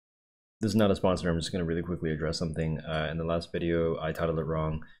This is not a sponsor. I'm just going to really quickly address something. In the last video, I titled it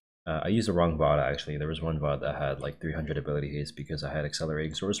wrong. I used the wrong VOD actually. There was one VOD that had like 300 ability haste because I had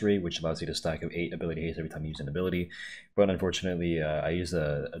accelerating sorcery, which allows you to stack up 8 ability haste every time you use an ability. But unfortunately, I used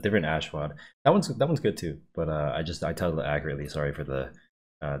a different Ash VOD. That one's good too. But I titled it accurately. Sorry for the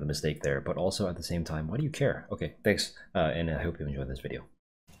mistake there. But also at the same time, why do you care? Okay, thanks, and I hope you enjoyed this video.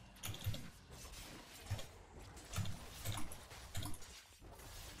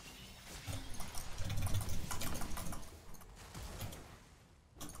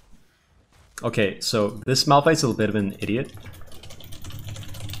 Okay, so this Malphite's a little bit of an idiot.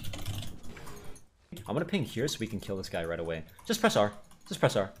 I'm gonna ping here so we can kill this guy right away. Just press R. Just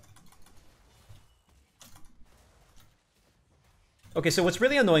press R. Okay, so what's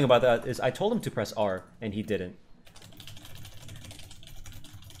really annoying about that is I told him to press R and he didn't.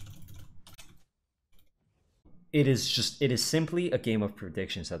 It is simply a game of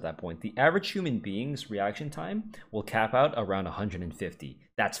predictions at that point. The average human being's reaction time will cap out around 150.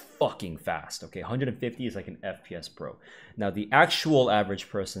 That's fucking fast, okay? 150 is like an FPS pro. Now, the actual average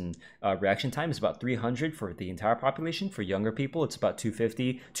person reaction time is about 300 for the entire population. For younger people, it's about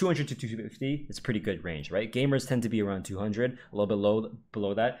 250. 200 to 250 is pretty good range, right? Gamers tend to be around 200, a little bit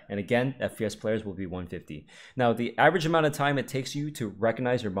below that. And again, FPS players will be 150. Now, the average amount of time it takes you to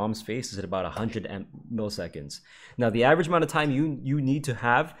recognize your mom's face is at about 100 milliseconds. Now, the average amount of time you need to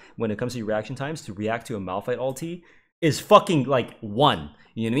have when it comes to your reaction times to react to a Malphite ulti is fucking like 1.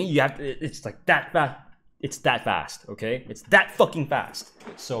 You know what I mean? You have to, it's like that fast. It's that fast, okay? It's that fucking fast.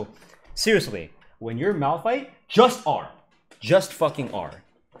 So, seriously, when you're Malphite, just R. Just fucking R.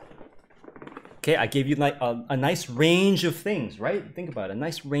 Okay, I gave you like a nice range of things, right? Think about it. A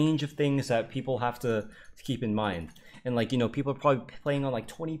nice range of things that people have to keep in mind. And like, you know, people are probably playing on like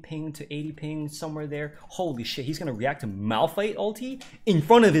 20 ping to 80 ping, somewhere there. Holy shit, he's gonna react to Malphite ulti in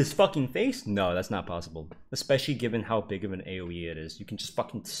front of his fucking face? No, that's not possible. Especially given how big of an AoE it is. You can just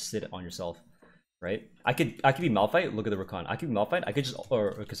fucking sit on yourself, right? I could be Malphite, look at the Rakan. I could be Malphite, I could just,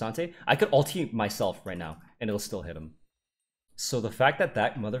 or Cassante, I could ulti myself right now, and it'll still hit him. So the fact that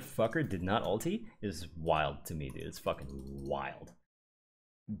that motherfucker did not ulti is wild to me, dude. It's fucking wild.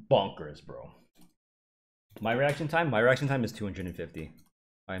 Bonkers, bro. My reaction time is 250.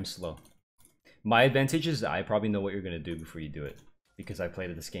 I am slow. My advantage is I probably know what you're gonna do before you do it, because I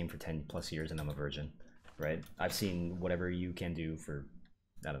played this game for 10 plus years and I'm a virgin, right? I've seen whatever you can do for,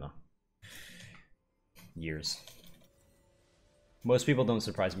 I don't know, years. Most people don't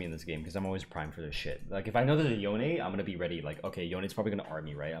surprise me in this game because I'm always primed for this shit. Like if I know there's a Yone, I'm gonna be ready. Like, okay, Yone's probably gonna arm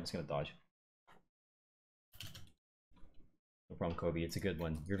me, right? I'm just gonna dodge. No problem, Kobe. It's a good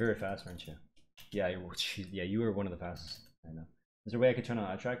one. You're very fast, aren't you? Yeah, you were one of the fastest. I know. Is there a way I could turn on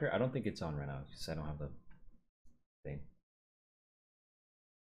eye tracker? I don't think it's on right now because I don't have the thing.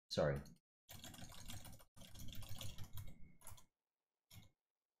 Sorry.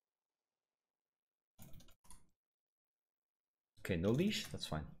 Okay, no leash? That's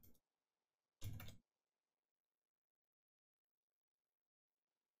fine.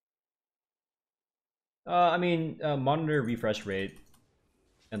 I mean, monitor refresh rate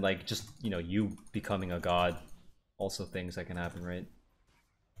and like just, you know, you becoming a god. Also things that can happen, right?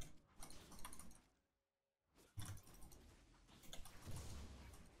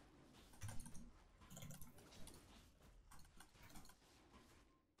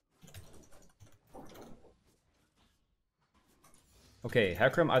 Okay,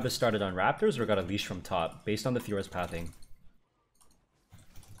 Hecarim either started on Raptors or got a leash from top, based on the Fior's pathing.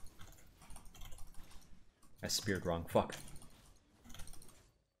 I speared wrong, fuck.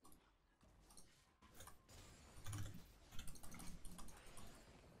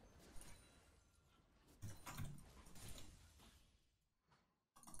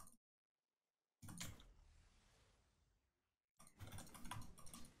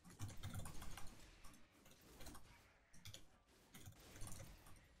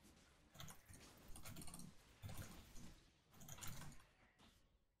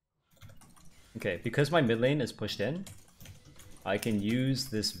 Okay, because my mid lane is pushed in, I can use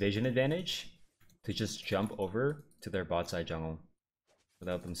this vision advantage to just jump over to their bot side jungle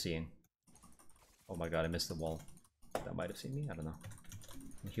without them seeing. Oh my god, I missed the wall. That might have seen me, I don't know.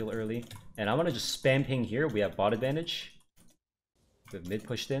 Heal early. And I'm gonna just spam ping here. We have bot advantage. We have mid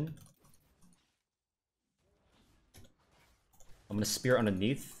pushed in. I'm gonna spear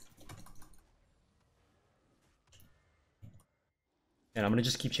underneath. And I'm gonna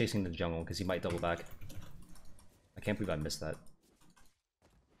just keep chasing the jungle because he might double back. I can't believe I missed that.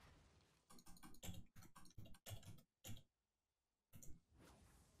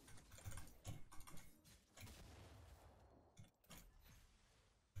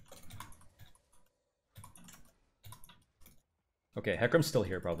 Okay, Hecarim's still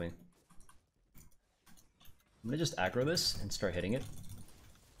here probably. I'm gonna just aggro this and start hitting it.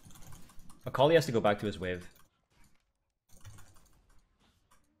 Akali has to go back to his wave.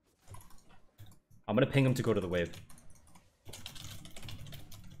 I'm gonna ping him to go to the wave.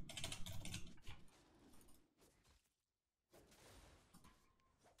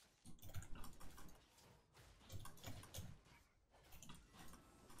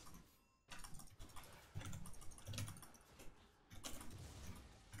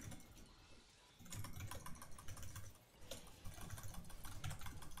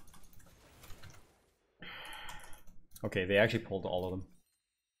 Okay, they actually pulled all of them.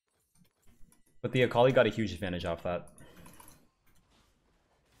 But the Akali got a huge advantage off that.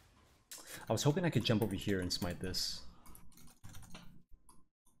 I was hoping I could jump over here and smite this.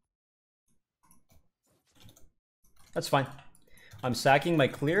 That's fine. I'm sacking my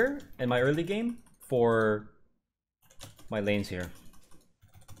clear and my early game for my lanes here.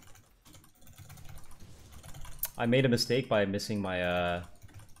 I made a mistake by missing my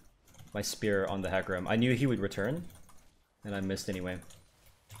my spear on the Hecarim. I knew he would return, and I missed anyway.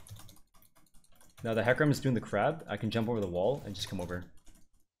 Now the Hecarim is doing the crab. I can jump over the wall and just come over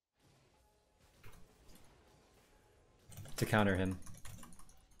to counter him.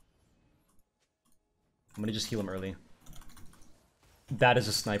 I'm gonna just heal him early. That is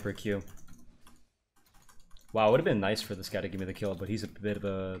a sniper Q. Wow, it would have been nice for this guy to give me the kill, but he's a bit of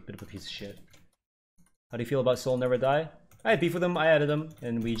a piece of shit. How do you feel about Soul Never Die? I had beef with him, I added him,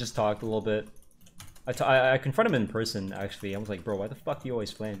 and we just talked a little bit. I confronted him in person, actually. I was like, bro, why the fuck do you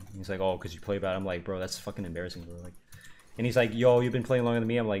always flame? And he's like, oh, because you play bad. I'm like, bro, that's fucking embarrassing, bro. Like, and he's like, yo, you've been playing longer than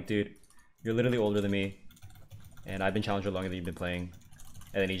me. I'm like, dude, you're literally older than me, and I've been challenger longer than you've been playing.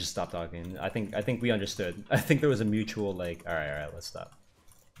 And then he just stopped talking. I think we understood. I think there was a mutual like, all right, let's stop.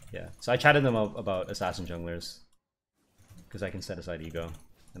 Yeah. So I chatted him about assassin junglers because I can set aside ego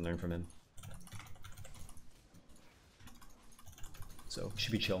and learn from him. So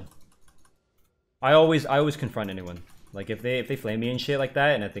should be chill. I always confront anyone. Like if they flame me and shit like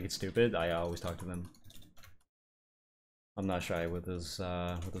that, and I think it's stupid, I always talk to them. I'm not shy with those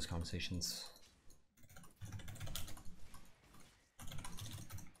conversations.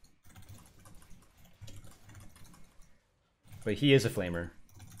 But he is a flamer,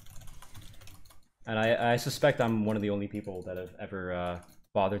 and I suspect I'm one of the only people that have ever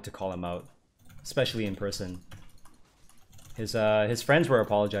bothered to call him out, especially in person. His friends were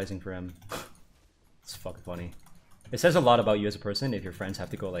apologizing for him. It's fucking funny. It says a lot about you as a person if your friends have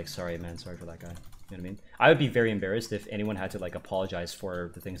to go like, sorry man, sorry for that guy. You know what I mean? I would be very embarrassed if anyone had to like apologize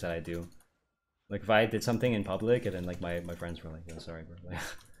for the things that I do. Like if I did something in public and then like my friends were like, yo, sorry bro. Like,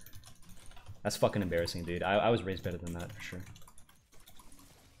 that's fucking embarrassing, dude. I was raised better than that for sure.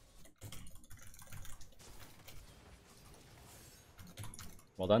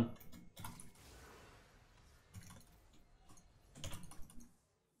 Well done.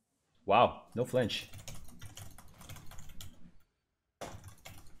 Wow, no flinch.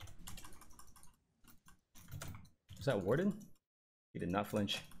 Was that Warden? He did not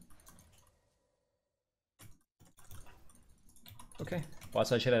flinch. Okay. Boss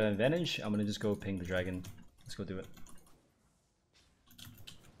side should have an advantage. I'm gonna just go ping the dragon. Let's go do it.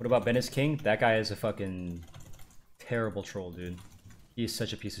 What about Bennett's King? That guy is a fucking terrible troll, dude. He's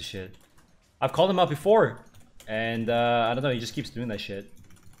such a piece of shit. I've called him out before, and I don't know, he just keeps doing that shit.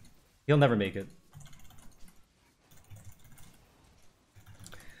 He'll never make it.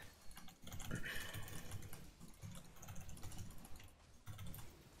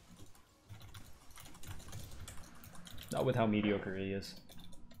 Not with how mediocre he is.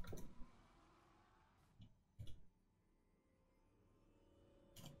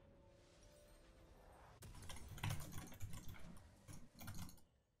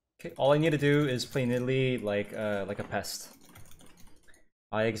 Okay, all I need to do is play Nidalee like a pest.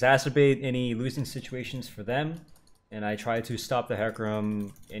 I exacerbate any losing situations for them, and I try to stop the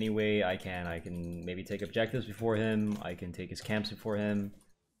Hecarim any way I can. I can maybe take objectives before him, I can take his camps before him.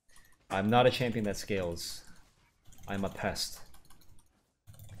 I'm not a champion that scales. I'm a pest.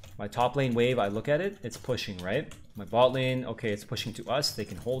 My top lane wave, I look at it, it's pushing, right? My bot lane, okay, it's pushing to us, they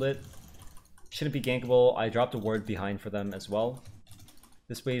can hold it. Shouldn't be gankable. I dropped a ward behind for them as well.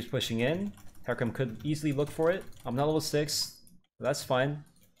 This wave's pushing in. Hecarim could easily look for it. I'm not level 6. That's fine.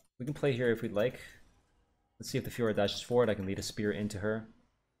 We can play here if we'd like. Let's see if the Fiora dashes forward. I can lead a spear into her.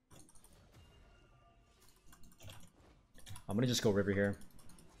 I'm gonna just go river here.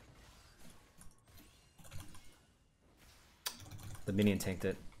 The minion tanked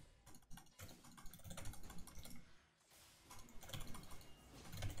it.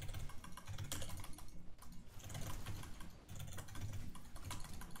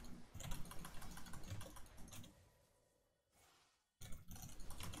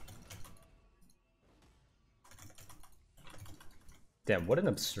 Damn, what an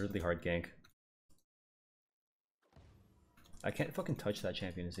absurdly hard gank. I can't fucking touch that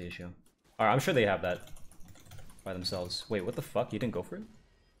champion as Asia. Alright, I'm sure they have that by themselves. Wait, what the fuck? You didn't go for it?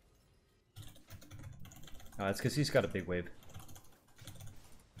 Oh, it's because he's got a big wave.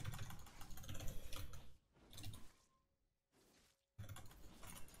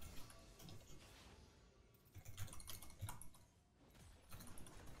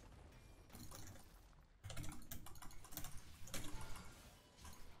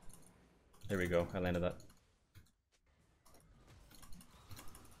 There we go, I landed that.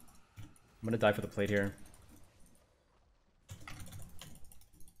 I'm gonna die for the plate here.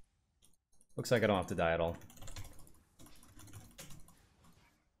 Looks like I don't have to die at all.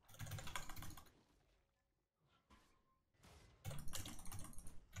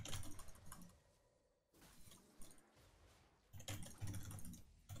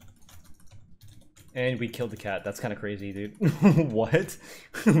 And we killed the cat. That's kind of crazy, dude. What?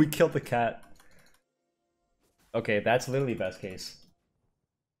 We killed the cat. Okay, that's literally best case.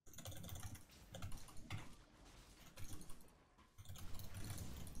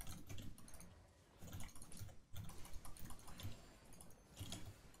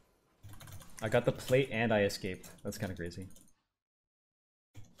 I got the plate and I escaped. That's kind of crazy.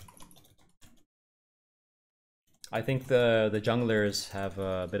 I think the junglers have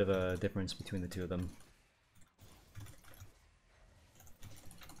a bit of a difference between the two of them.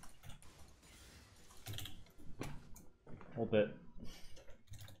 A little bit.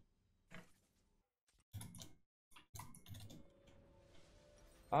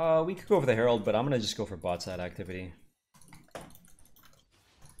 We could go for the Herald, but I'm gonna just go for bot side activity.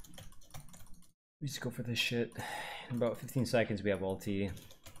 We just go for this shit. In about 15 seconds we have ulti.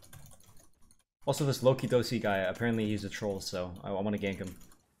 Also, this Loki Dosi guy, apparently he's a troll, so I want to gank him.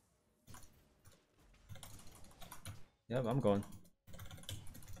 Yep, I'm going.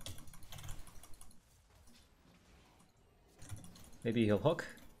 Maybe he'll hook.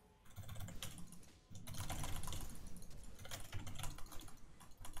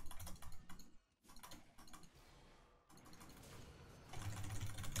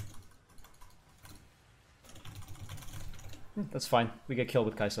 That's fine. We get killed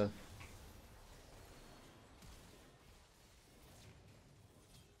with Kaisa.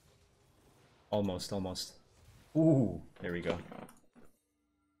 Almost, almost. Ooh, there we go.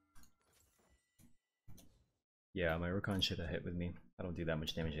 Yeah, my Rakan should have hit with me. I don't do that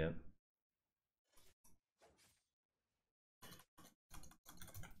much damage yet.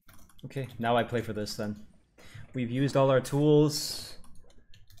 Okay, now I play for this then. We've used all our tools.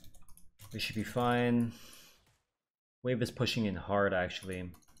 We should be fine. Wave is pushing in hard, actually.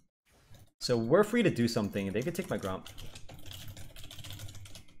 So we're free to do something. They could take my Gromp.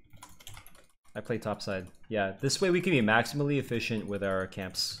 I play topside. Yeah, this way we can be maximally efficient with our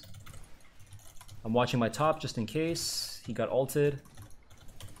camps. I'm watching my top just in case. He got ulted.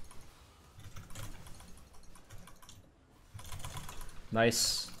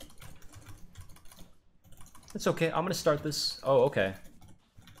 Nice. It's okay. I'm gonna start this. Oh, okay.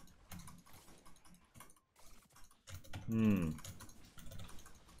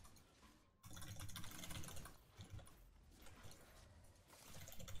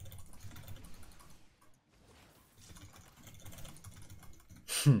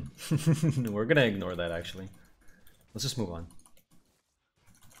 We're gonna ignore that, actually. Let's just move on.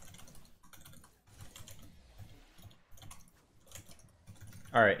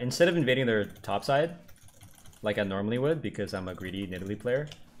 Alright, instead of invading their top side, like I normally would, because I'm a greedy Nidalee player,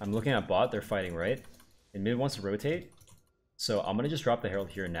 I'm looking at bot, they're fighting right. And mid wants to rotate, so I'm gonna just drop the Herald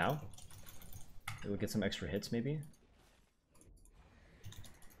here now. We'll get some extra hits, maybe.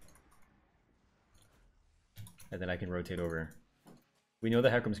 And then I can rotate over. We know the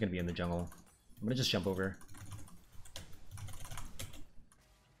Hecarim's gonna be in the jungle. I'm gonna just jump over.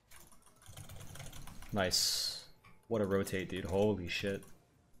 Nice. What a rotate, dude. Holy shit.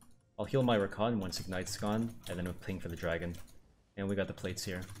 I'll heal my Rakan once Ignite's gone, and then we'll ping for the dragon. And we got the plates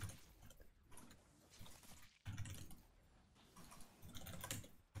here.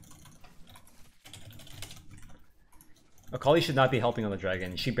 Akali should not be helping on the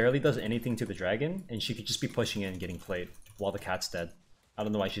dragon. She barely does anything to the dragon, and she could just be pushing in and getting played while the cat's dead. I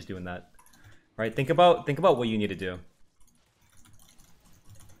don't know why she's doing that. Right? Think about what you need to do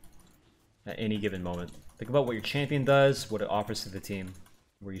at any given moment. Think about what your champion does, what it offers to the team,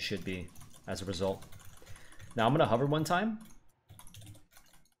 where you should be as a result. Now I'm gonna hover one time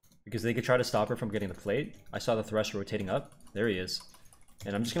because they could try to stop her from getting the plate. I saw the Thresh rotating up. There he is.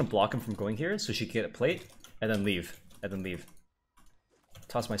 And I'm just gonna block him from going here so she can get a plate and then leave. And then leave.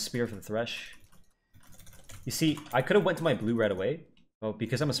 Toss my spear for the Thresh. You see, I could have went to my blue right away, Well,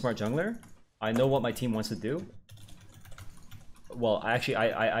 because I'm a smart jungler, I know what my team wants to do. Well, actually,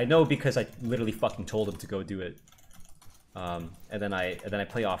 I know because I literally fucking told him to go do it. And then I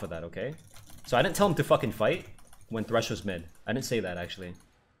play off of that, okay? So I didn't tell him to fucking fight when Thresh was mid. I didn't say that, actually.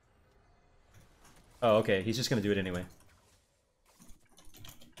 Oh, okay. He's just gonna do it anyway.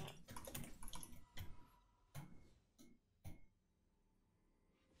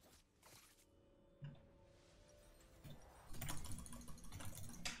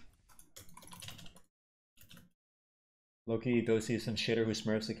 Loki, Dosi is some shitter who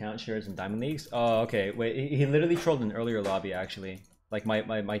smurfs account shares in Diamond Leagues. Oh, okay. Wait, he literally trolled an earlier lobby, actually. Like,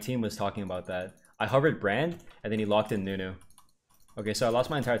 my team was talking about that. I hovered Brand, and then he locked in Nunu. Okay, so I lost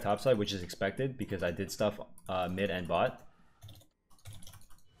my entire topside, which is expected, because I did stuff mid and bot.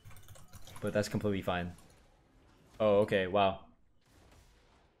 But that's completely fine. Oh, okay, wow.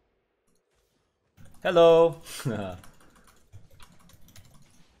 Hello!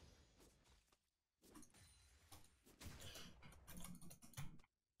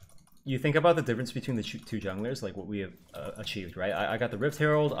 You think about the difference between the two junglers, like what we have achieved, right? I got the Rift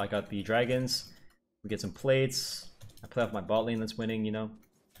Herald, I got the Dragons, we get some plates, I play off my bot lane that's winning, you know?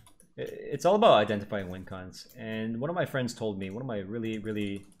 It's all about identifying win cons. And one of my friends told me, one of my really,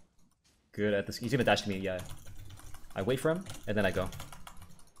 really good at this, he's gonna dash to me, yeah. I wait for him, and then I go.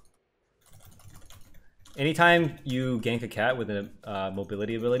 Anytime you gank a cat with a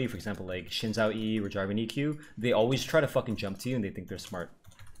mobility ability, for example, like Xin Zhao E or Jarvan EQ, they always try to fucking jump to you and they think they're smart.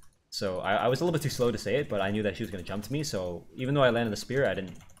 So I was a little bit too slow to say it, but I knew that she was gonna jump to me. So even though I landed the spear, I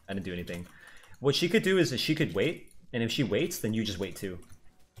didn't do anything. What she could do is she could wait, and if she waits, then you just wait too.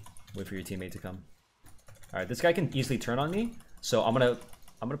 Wait for your teammate to come. All right, this guy can easily turn on me, so I'm gonna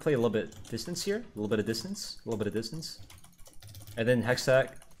play a little bit distance here, a little bit of distance, and then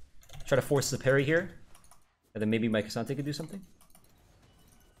Hextech, try to force the parry here, and then maybe my Cassante could do something.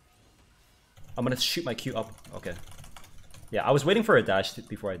 I'm gonna shoot my Q up. Okay. Yeah, I was waiting for a dash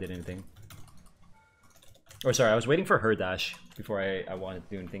before I did anything. Or sorry, I was waiting for her dash before I wanted to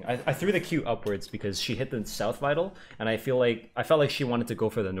do anything. I threw the Q upwards because she hit the south vital, and I felt like she wanted to go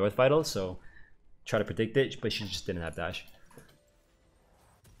for the north vital, so try to predict it, but she just didn't have dash.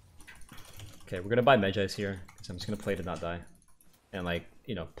 Okay, we're gonna buy Medjais here, because I'm just gonna play to not die. And like,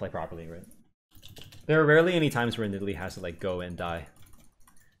 you know, play properly, right? There are rarely any times where Nidalee has to like go and die.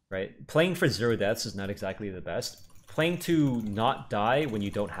 Right? Playing for 0 deaths is not exactly the best. Playing to not die when you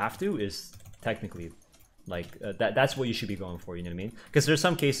don't have to is technically like that's what you should be going for, you know what I mean? Because there's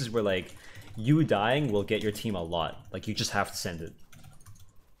some cases where like you dying will get your team a lot. Like you just have to send it.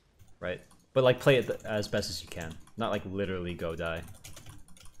 Right? But like play it as best as you can. Not like literally go die.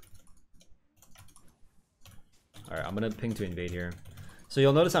 Alright, I'm gonna ping to invade here. So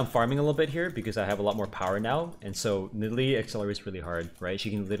you'll notice I'm farming a little bit here because I have a lot more power now, and so Nidalee accelerates really hard, right? She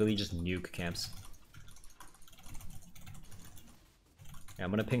can literally just nuke camps. Yeah,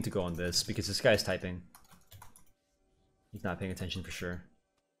 I'm gonna ping to go on this because this guy's typing. He's not paying attention for sure.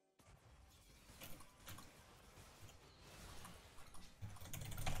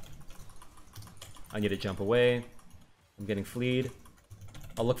 I need to jump away. I'm getting fleed.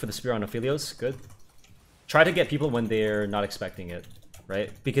 I'll look for the spear on Ophelios. Good. Try to get people when they're not expecting it, right?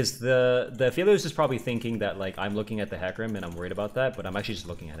 Because the Ophelios is probably thinking that like I'm looking at the Hecarim and I'm worried about that, but I'm actually just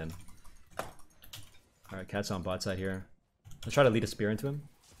looking at him. Alright, Cat's on bot side here. Let's try to lead a spear into him.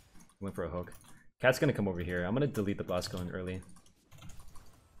 Went for a hook. Cat's gonna come over here. I'm gonna delete the Blasco early.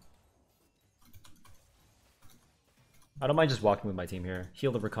 I don't mind just walking with my team here.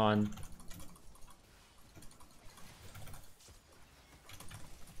 Heal the Rakan.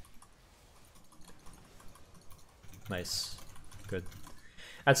 Nice. Good.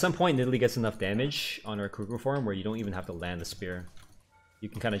 At some point, Nidalee gets enough damage on her Kruger form where you don't even have to land the spear. You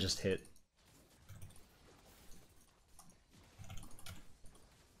can kind of just hit.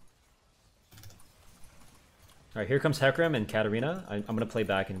 Alright, here comes Hecarim and Katarina. I'm going to play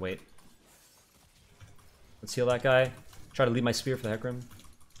back and wait. Let's heal that guy. Try to lead my spear for the Hecarim.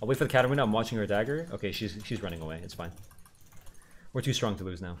 I'll wait for the Katarina. I'm watching her dagger. Okay, she's running away. It's fine. We're too strong to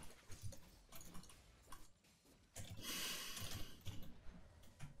lose now.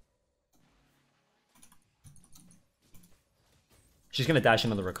 She's gonna dash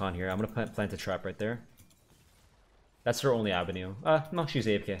into the Rakan here. I'm gonna plant a trap right there. That's her only avenue. No, she's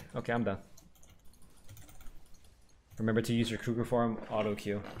AFK. Okay, I'm done. Remember to use your Kruger form, auto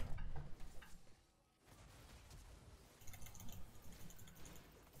Q.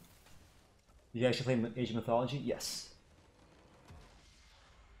 You guys should play Age of Mythology? Yes.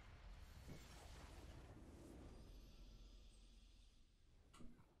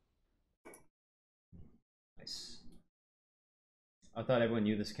 Nice. I thought everyone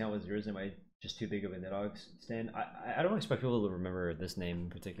knew this account was yours. Am I just too big of a Nidogs stand? I don't expect people to remember this name in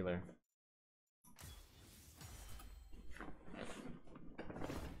particular.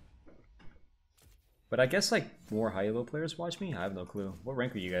 But I guess like more high-level players watch me. I have no clue. What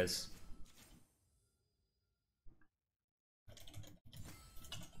rank are you guys?